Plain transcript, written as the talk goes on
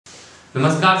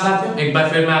नमस्कार साथियों, एक बार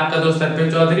फिर मैं आपका दोस्त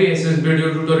अर्पित चौधरी इस वीडियो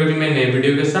ट्यूटोरियल में नए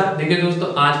वीडियो के साथ। देखिए दोस्तों,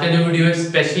 आज का जो वीडियो है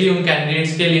स्पेशली उन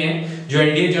कैंडिडेट्स के लिए है जो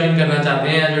एनडीए ज्वाइन करना चाहते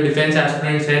हैं या जो डिफेंस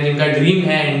एस्पिरेंट्स हैं जिनका ड्रीम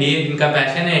है एनडीए, जिनका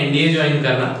पैशन है एनडीए ज्वाइन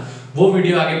करना। वो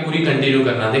वीडियो आगे पूरी कंटिन्यू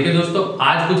करना। देखिए दोस्तों,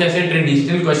 आज कुछ ऐसे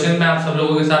ट्रेडिशनल क्वेश्चन मैं आप सब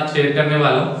लोगों के साथ शेयर करने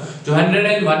वाला हूँ जो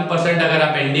 101% अगर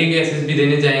आप एनडीए के एसएसबी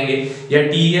देने जाएंगे या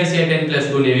टीईएस या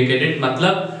 10+2 नेवी कैडेट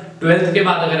मतलब 12th के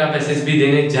बाद अगर आप एसएसबी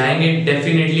देने जाएंगे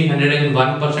डेफिनेटली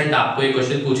 101% आपको ये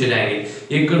क्वेश्चन पूछे जाएंगे।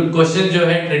 ये क्वेश्चन जो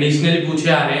है ट्रेडिशनली पूछे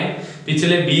आ रहे हैं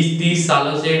पिछले 20-30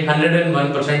 सालों से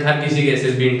 101% हर किसी के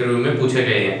एसएसबी इंटरव्यू में पूछे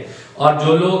गए हैं और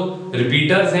जो लोग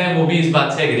रिपीटर्स हैं वो भी इस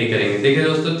बात से एग्री करेंगे। देखिए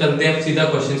दोस्तों, चलते हैं सीधा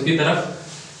क्वेश्चंस की तरफ।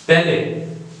 पहले,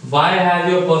 why has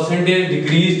your percentage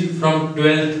decreased from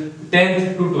 10th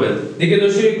to 12th? देखिए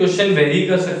दोस्तों, ये क्वेश्चन वेरी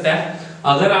कर सकता है।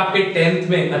 अगर आपके 10th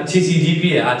में अच्छी सीजीपी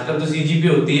है, आजकल तो सीजीपी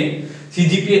होती है,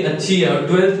 सीजीपी अच्छी है और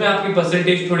 12th में आपकी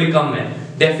परसेंटेज थोड़ी कम है,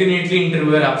 डेफिनेटली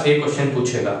इंटरव्यूअर आपसे ये क्वेश्चन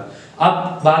पूछेगा।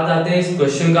 अब बात आते हैं इस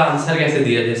क्वेश्चन का आंसर कैसे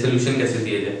दिया जाए, सोल्यूशन कैसे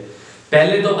दिया जाए।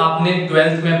 पहले तो आपने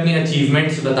 12th में अपनी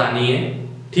अचीवमेंट्स बतानी है,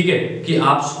 ठीक है, कि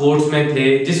आप स्पोर्ट्स में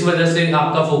थे जिस वजह से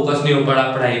आपका फोकस नहीं हो पड़ा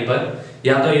पढ़ाई पर,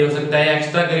 या तो ये हो सकता है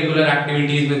एक्स्ट्रा करिकुलर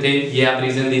एक्टिविटीज में थे, ये आप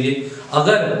रीजन दीजिए।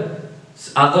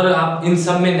 अगर आप इन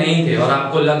सब में नहीं थे और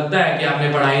आपको लगता है कि आपने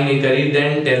पढ़ाई नहीं करी,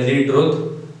 देन टेल द ट्रुथ।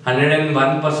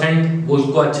 101%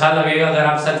 उसको अच्छा लगेगा अगर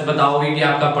आप सच बताओगे कि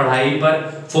आपका पढ़ाई पर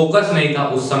फोकस नहीं था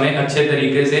उस समय अच्छे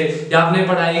तरीके से, या आपने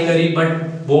पढ़ाई करी बट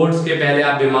बोर्ड्स के पहले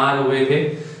आप बीमार हो गए थे।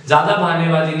 ज्यादा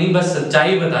बहानेबाजी नहीं, बस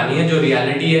सच्चाई बतानी है, जो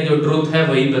रियलिटी है, जो ट्रुथ है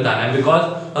वही बताना है। बिकॉज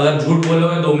अगर झूठ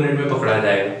बोलोगे 2 मिनट में पकड़ा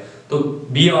जाएगा। तो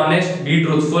बी ऑनेस्ट, बी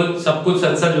ट्रूथफुल, सब कुछ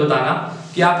सच सच बताना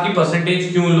कि आपकी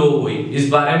परसेंटेज क्यों लो हुई, इस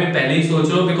बारे में पहले ही सोच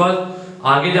लो। बिकॉज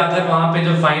आगे जाकर वहां पे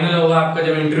जब फाइनल होगा आपका,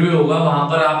 जब इंटरव्यू होगा, वहां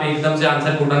पर आप एकदम से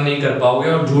आंसर पुट ऑन नहीं कर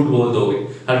पाओगे और झूठ बोल दोगे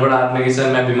हड़बड़ाहट में कि सर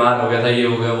मैं बीमार हो गया था, ये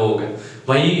हो गया, वो हो गया।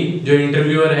 वही जो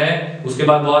इंटरव्यूअर है उसके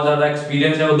बाद बहुत ज्यादा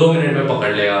एक्सपीरियंस है, वो 2 मिनट में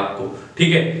पकड़ लेगा आपको,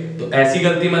 ठीक है। तो ऐसी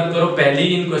गलती मत करो, पहले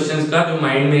ही इन क्वेश्चंस का जो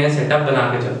माइंड में है सेटअप बना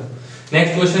के चलो।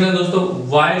 नेक्स्ट क्वेश्चन है दोस्तों,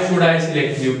 why should I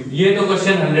select you? ये तो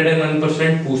क्वेश्चन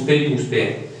 101% पूछते ही पूछते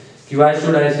हैं कि why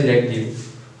should I select you.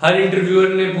 Her interviewer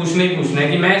ने पूछना ही पूछना है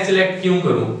कि मैं सिलेक्ट क्यों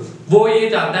करूं। वो ये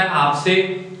चाहता है आपसे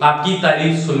आपकी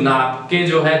तारीफ सुनना, आपके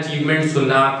जो है अचीवमेंट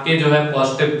सुनना, आपके जो है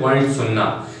पॉजिटिव पॉइंट सुनना,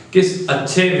 किस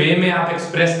अच्छे वे में आप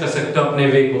एक्सप्रेस कर सकते हो अपने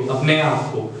वे को, अपने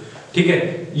आप को, ठीक है।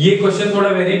 ये क्वेश्चन थोड़ा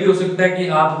वेरी भी हो सकता है कि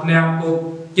आप अपने आप को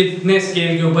कितने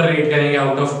स्केल के ऊपर रेट करेंगे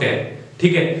आउट ऑफ 10,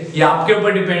 ठीक है। ये आपके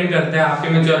ऊपर डिपेंड करता है, आपके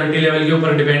मैच्योरिटी लेवल के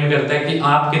ऊपर डिपेंड करता है कि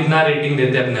आप कितना रेटिंग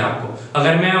देते हैं अपने आप को।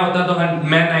 अगर मैं होता तो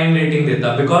मैं 9 रेटिंग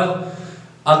देता, बिकॉज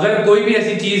अगर कोई भी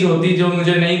ऐसी चीज होती जो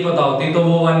मुझे नहीं पता होती तो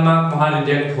वो 1 मार्क वहां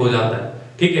रिजेक्ट हो जाता है,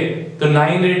 ठीक है। तो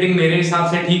 9 रेटिंग मेरे हिसाब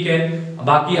से ठीक है।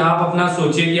 बाकी आप अपना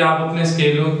सोचिए कि आप अपने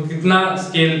स्केल कितना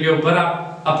स्केल के ऊपर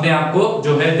आप अपने आप को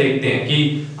जो है देखते हैं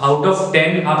कि आउट ऑफ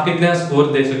 10 आप कितना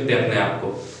स्कोर दे सकते हैं अपने आप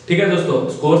को, ठीक है। दोस्तों,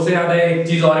 स्कोर से ज्यादा एक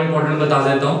चीज और इम्पोर्टेंट बता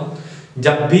देता हूँ।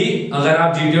 जब भी अगर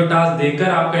आप जीटीओ टास्क देकर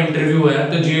आपका इंटरव्यू है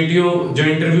तो जीटीओ जो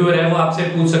इंटरव्यूअर है वो आपसे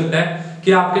पूछ सकता है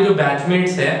कि आपके जो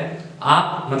बैचमेट्स है,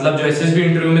 आप मतलब जो एसएसबी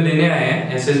इंटरव्यू में देने आए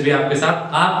हैं एसएसबी आपके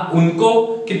साथ, आप उनको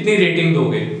कितनी रेटिंग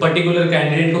दोगे, पर्टिकुलर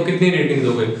कैंडिडेट को कितनी रेटिंग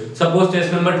दोगे, सपोज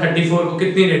टेस्ट नंबर 34 को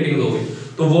कितनी रेटिंग दोगे,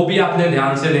 तो वो भी आपने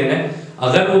ध्यान से देना है।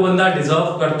 अगर वो बंदा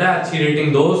डिजर्व करता है अच्छी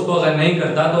रेटिंग दो उसको, अगर नहीं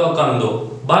करता तो कम दो,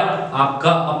 बट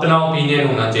आपका अपना ओपिनियन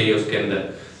होना चाहिए उसके अंदर।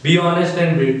 Be honest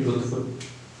and be truthful,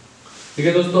 ठीक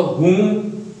है दोस्तों। whom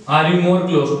are you more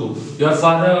close to, your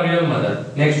father or your mother?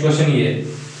 Next question ये।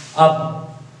 अब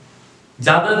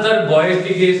ज्यादातर बॉयज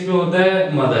के केस में होता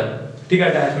है मदर, ठीक है,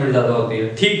 अटैचमेंट ज्यादा होती है,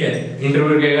 ठीक है।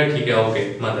 इंटरव्यूअर कहेगा ठीक है, ओके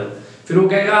मदर। फिर वो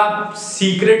कहेगा आप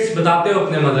सीक्रेट्स बताते हो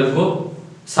अपने मदर को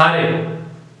सारे,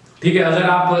 ठीक है। अगर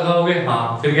आप कहोगे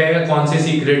हाँ, फिर कहेगा कौन से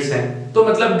सीक्रेट्स हैं, तो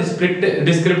मतलब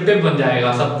डिस्क्रिप्टिव बन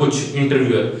जाएगा सब कुछ।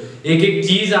 इंटरव्यूअर एक एक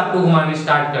चीज आपको घुमानी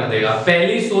स्टार्ट कर देगा।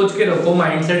 पहले ही सोच के रखो,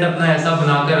 माइंडसेट अपना ऐसा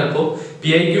बना कर रखो,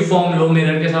 पीआईक्यू फॉर्म लो,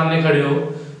 मिरर के सामने खड़े हो,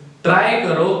 ट्राई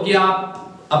करो कि आप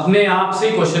अपने आप से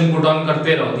क्वेश्चन पुट ऑन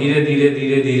करते रहो धीरे धीरे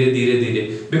धीरे धीरे धीरे धीरे,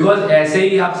 बिकॉज ऐसे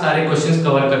ही आप सारे क्वेश्चंस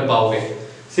कवर कर पाओगे।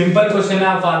 सिंपल क्वेश्चन है,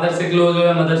 आप फादर से क्लोज हो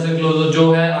या मदर से क्लोज हो,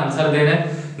 जो है आंसर देना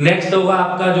है। नेक्स्ट होगा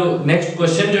आपका जो नेक्स्ट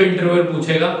क्वेश्चन जो इंटरव्यूअर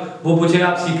पूछेगा, वो पूछेगा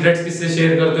आप सीक्रेट्स किससे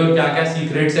शेयर करते हो, क्या क्या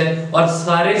सीक्रेट्स हैं, और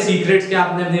सारे सीक्रेट्स क्या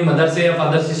आपने अपनी मदर से या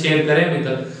फादर से शेयर करे अभी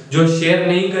तक, जो शेयर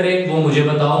नहीं करे वो मुझे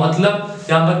बताओ। मतलब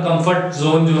यहाँ पर कंफर्ट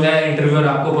जोन जो है इंटरव्यूअर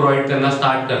आपको प्रोवाइड करना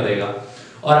स्टार्ट कर देगा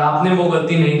और आपने वो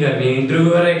गलती नहीं करनी है।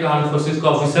 इंटरव्यूअर एक आर्म्ड फोर्सेस का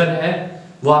ऑफिसर है,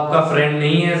 वो आपका फ्रेंड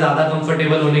नहीं है, ज्यादा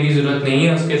कंफर्टेबल होने की जरूरत नहीं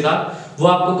है उसके साथ, वो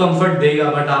आपको कंफर्ट देगा,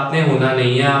 बट आपने होना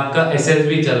नहीं है। आपका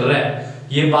एसएसबी चल रहा है,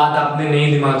 ये बात आपने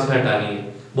नहीं दिमाग से हटानी है।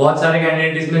 बहुत सारे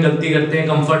कैंडिडेट इसमें गलती करते हैं,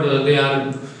 कंफर्ट हो जाते हैं,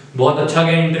 यार बहुत अच्छा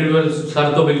गया इंटरव्यू,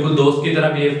 सर तो बिल्कुल दोस्त की तरह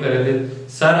बिहेव कर रहे थे,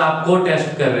 सर आपको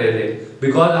टेस्ट कर रहे थे,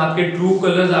 बिकॉज आपके ट्रू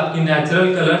कलर्स, आपकी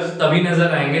नेचुरल कलर्स तभी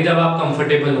नजर आएंगे जब आप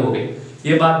कंफर्टेबल होगे,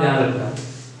 ये बात ध्यान रखना।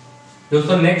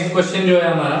 दोस्तों नेक्स्ट क्वेश्चन जो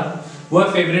है हमारा वो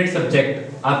है फेवरेट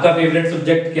सब्जेक्ट। आपका फेवरेट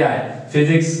सब्जेक्ट क्या है?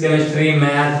 Physics, chemistry,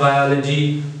 math, biology,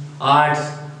 arts,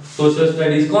 social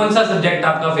studies, कौन सा सब्जेक्ट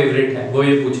आपका फेवरेट है, वो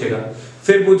ये पूछेगा।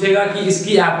 फिर पूछेगा कि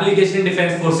इसकी एप्लीकेशन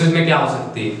डिफेंस फोर्सेस में क्या हो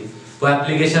सकती है, वो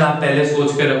एप्लीकेशन आप पहले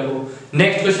सोच के रखो।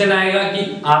 नेक्स्ट क्वेश्चन आएगा कि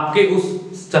आपके उस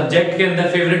सब्जेक्ट के अंदर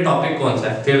फेवरेट टॉपिक कौन सा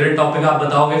है, फेवरेट टॉपिक आप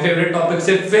बताओगे, फेवरेट टॉपिक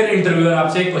से फिर इंटरव्यूअर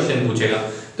आपसे एक क्वेश्चन पूछेगा।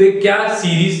 तो ये क्या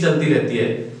सीरीज चलती रहती है,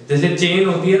 जैसे चेन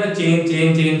होती है ना, चेन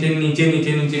चेन चेन चेन, नीचे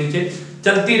नीचे नीचे नीचे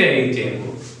चलती रहेगी चेन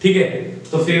को, ठीक है।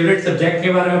 तो फेवरेट सब्जेक्ट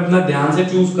के बारे में अपना ध्यान से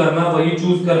चूज करना, वही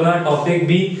चूज करना टॉपिक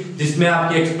भी जिसमें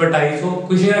आपकी एक्सपर्टाइज हो।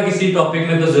 किसी ना किसी टॉपिक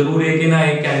में तो जरूर एक ना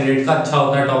एक कैंडिडेट का अच्छा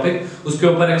होता है टॉपिक, उसके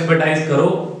ऊपर एक्सपर्टाइज करो,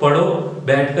 पढ़ो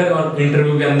बैठकर, और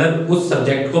इंटरव्यू के अंदर उस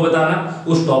सब्जेक्ट को बताना,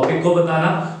 उस टॉपिक को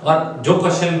बताना, और जो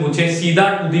क्वेश्चन पूछे सीधा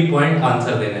टू दी पॉइंट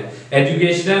आंसर देना है।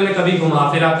 एजुकेशनल में कभी घुमा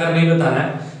फिरा कर नहीं बताना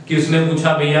है कि उसने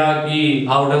पूछा भैया कि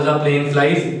how does a plane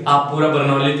flies, आप पूरा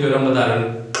बर्नौली थ्योरम बता रहे हो,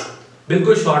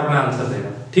 बिल्कुल शॉर्ट में आंसर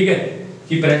देना, ठीक है,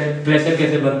 कि प्रेशर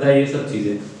कैसे बनता है, ये सब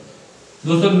चीजें।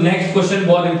 दोस्तों नेक्स्ट क्वेश्चन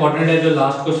बहुत इंपॉर्टेंट है, जो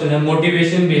लास्ट क्वेश्चन है,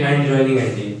 मोटिवेशन बिहाइंड ज्वाइनिंग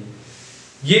एनडीए।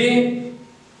 ये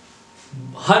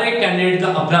हर एक कैंडिडेट का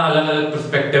अपना अलग अलग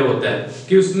पर्सपेक्टिव होता है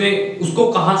कि उसको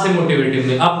कहां से मोटिवेटिव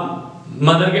मिले। अब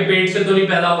मदर के पेट से तो नहीं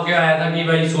पैदा होके आया था कि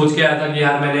भाई सोच के आया था कि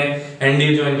यार मैंने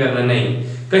एनडीए ज्वाइन करना, नहीं,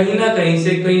 कहीं ना कहीं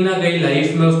से कहीं ना कहीं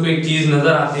लाइफ में उसको एक चीज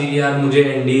नजर आती है कि यार मुझे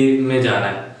एनडीए में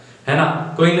जाना है ना,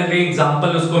 कोई ना कहीं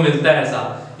एग्जांपल उसको मिलता है ऐसा,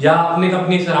 या आपने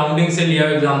अपनी सराउंडिंग से लिया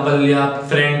एग्जांपल, या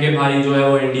फ्रेंड के भाई जो है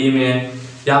वो एनडीए में है,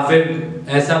 या फिर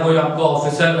ऐसा कोई आपको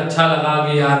ऑफिसर अच्छा लगा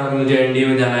कि यार मुझे एनडीए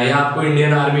में जाना है, या आपको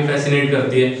इंडियन आर्मी फैसिनेट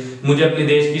करती है, मुझे अपने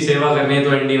देश की सेवा करनी है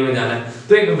तो एनडीए में जाना है।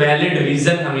 तो एक वैलिड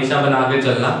रीजन हमेशा बना के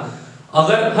चलना,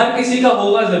 अगर हर किसी का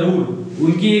होगा जरूर,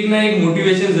 उनकी एक ना एक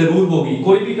मोटिवेशन जरूर होगी,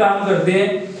 कोई भी काम करते हैं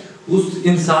उस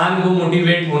इंसान को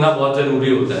मोटिवेट होना बहुत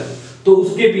जरूरी होता है, तो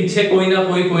उसके पीछे कोई ना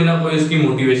कोई उसकी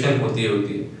मोटिवेशन होती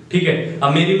है, ठीक है।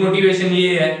 अब मेरी मोटिवेशन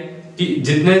ये है कि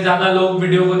जितने ज्यादा लोग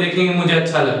वीडियो को देखेंगे मुझे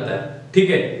अच्छा लगता है, ठीक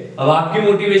है। अब आपकी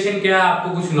मोटिवेशन क्या है, आपको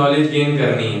कुछ नॉलेज गेन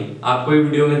करनी है, आपको ये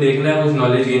वीडियो में देखना है, कुछ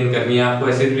नॉलेज गेन करनी है, आपको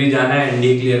एसएसबी जाना है,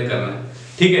 एनडीए क्लियर करना है,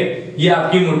 ठीक है, ये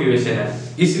आपकी मोटिवेशन है।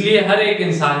 इसलिए हर एक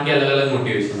इंसान की अलग अलग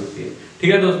मोटिवेशन होती है,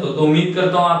 ठीक है दोस्तों। तो उम्मीद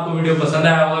करता हूँ आपको वीडियो पसंद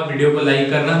आया होगा, वीडियो को लाइक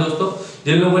करना दोस्तों,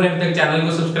 जिन लोगों ने अभी तक चैनल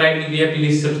को सब्सक्राइब नहीं किया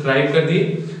प्लीज सब्सक्राइब कर दिए।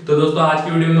 तो दोस्तों आज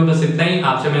की वीडियो में बस इतना ही,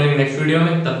 आपसे मिलेंगे नेक्स्ट वीडियो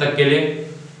में, तब तक के लिए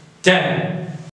जय हिंद।